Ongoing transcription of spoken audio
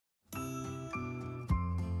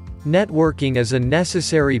Networking is a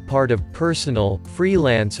necessary part of personal,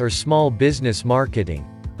 freelance or small business marketing,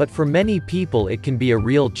 but for many people it can be a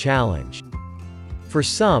real challenge. For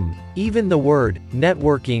some, even the word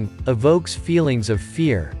networking evokes feelings of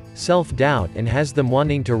fear, self-doubt and has them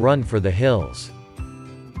wanting to run for the hills.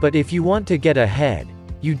 But if you want to get ahead,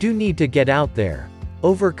 you do need to get out there,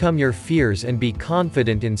 overcome your fears and be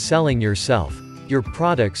confident in selling yourself, your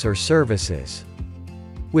products or services.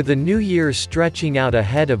 With the new year stretching out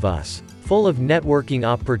ahead of us, full of networking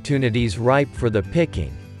opportunities ripe for the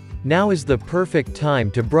picking, now is the perfect time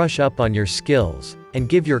to brush up on your skills and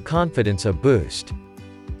give your confidence a boost.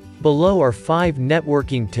 Below are 5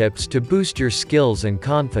 networking tips to boost your skills and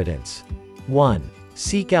confidence. 1.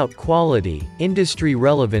 Seek out quality,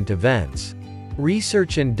 industry-relevant events.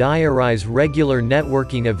 Research and diarize regular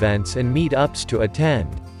networking events and meetups to attend.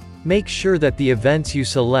 Make sure that the events you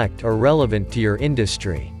select are relevant to your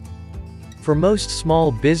industry. For most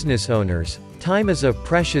small business owners, time is a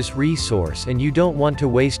precious resource and you don't want to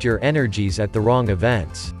waste your energies at the wrong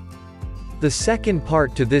events. The second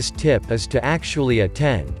part to this tip is to actually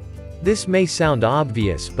attend. This may sound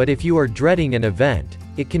obvious, but if you are dreading an event,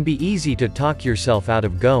 it can be easy to talk yourself out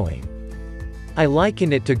of going. I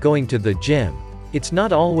liken it to going to the gym. It's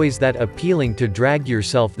not always that appealing to drag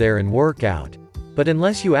yourself there and work out, but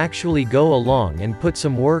unless you actually go along and put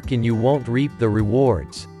some work in, you won't reap the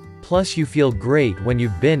rewards. Plus you feel great when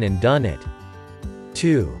you've been and done it.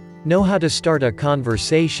 2. Know how to start a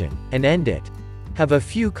conversation and end it. Have a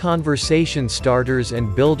few conversation starters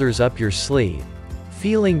and builders up your sleeve.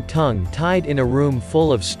 Feeling tongue-tied in a room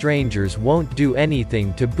full of strangers won't do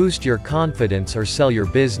anything to boost your confidence or sell your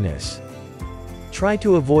business. Try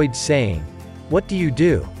to avoid saying, "What do you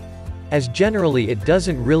do?" as generally it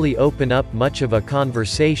doesn't really open up much of a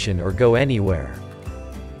conversation or go anywhere.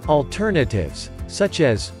 Alternatives, such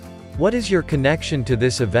as, "What is your connection to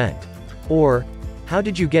this event?" or, "How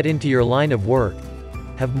did you get into your line of work?"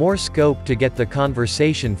 have more scope to get the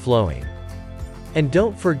conversation flowing. And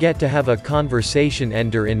don't forget to have a conversation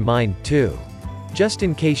ender in mind too, just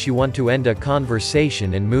in case you want to end a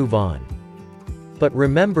conversation and move on. But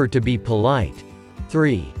remember to be polite.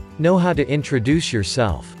 3. Know how to introduce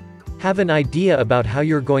yourself. Have an idea about how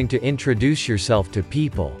you're going to introduce yourself to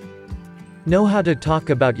people. Know how to talk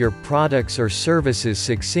about your products or services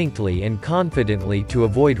succinctly and confidently to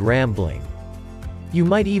avoid rambling. You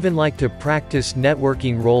might even like to practice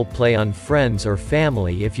networking role play on friends or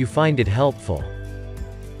family if you find it helpful.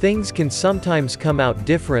 Things can sometimes come out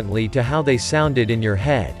differently to how they sounded in your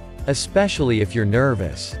head, especially if you're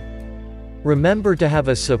nervous. Remember to have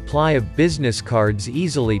a supply of business cards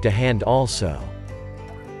easily to hand also.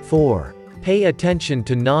 4. Pay attention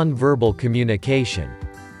to nonverbal communication.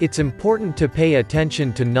 It's important to pay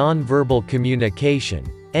attention to nonverbal communication,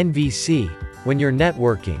 NVC, when you're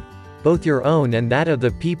networking, both your own and that of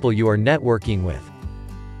the people you are networking with.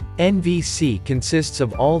 NVC consists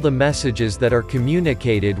of all the messages that are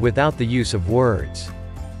communicated without the use of words.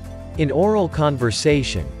 In oral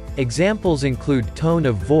conversation, examples include tone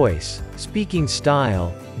of voice, speaking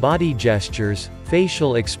style, body gestures,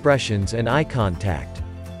 facial expressions and eye contact.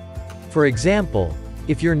 For example,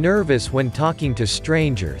 if you're nervous when talking to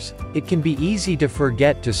strangers, it can be easy to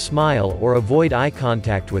forget to smile or avoid eye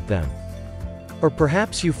contact with them. Or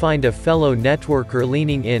perhaps you find a fellow networker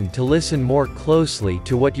leaning in to listen more closely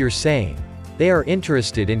to what you're saying. They are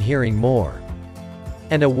interested in hearing more.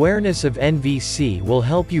 An awareness of NVC will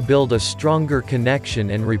help you build a stronger connection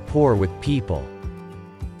and rapport with people.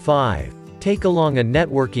 5. Take along a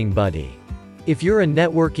networking buddy. If you're a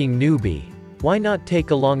networking newbie, why not take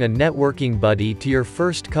along a networking buddy to your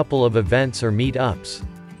first couple of events or meetups?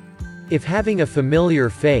 If having a familiar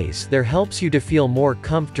face there helps you to feel more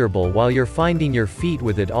comfortable while you're finding your feet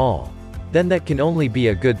with it all, then that can only be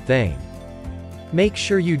a good thing. Make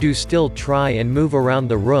sure you do still try and move around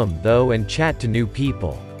the room though and chat to new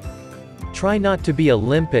people. Try not to be a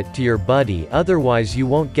limpet to your buddy, otherwise you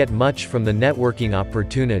won't get much from the networking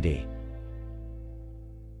opportunity.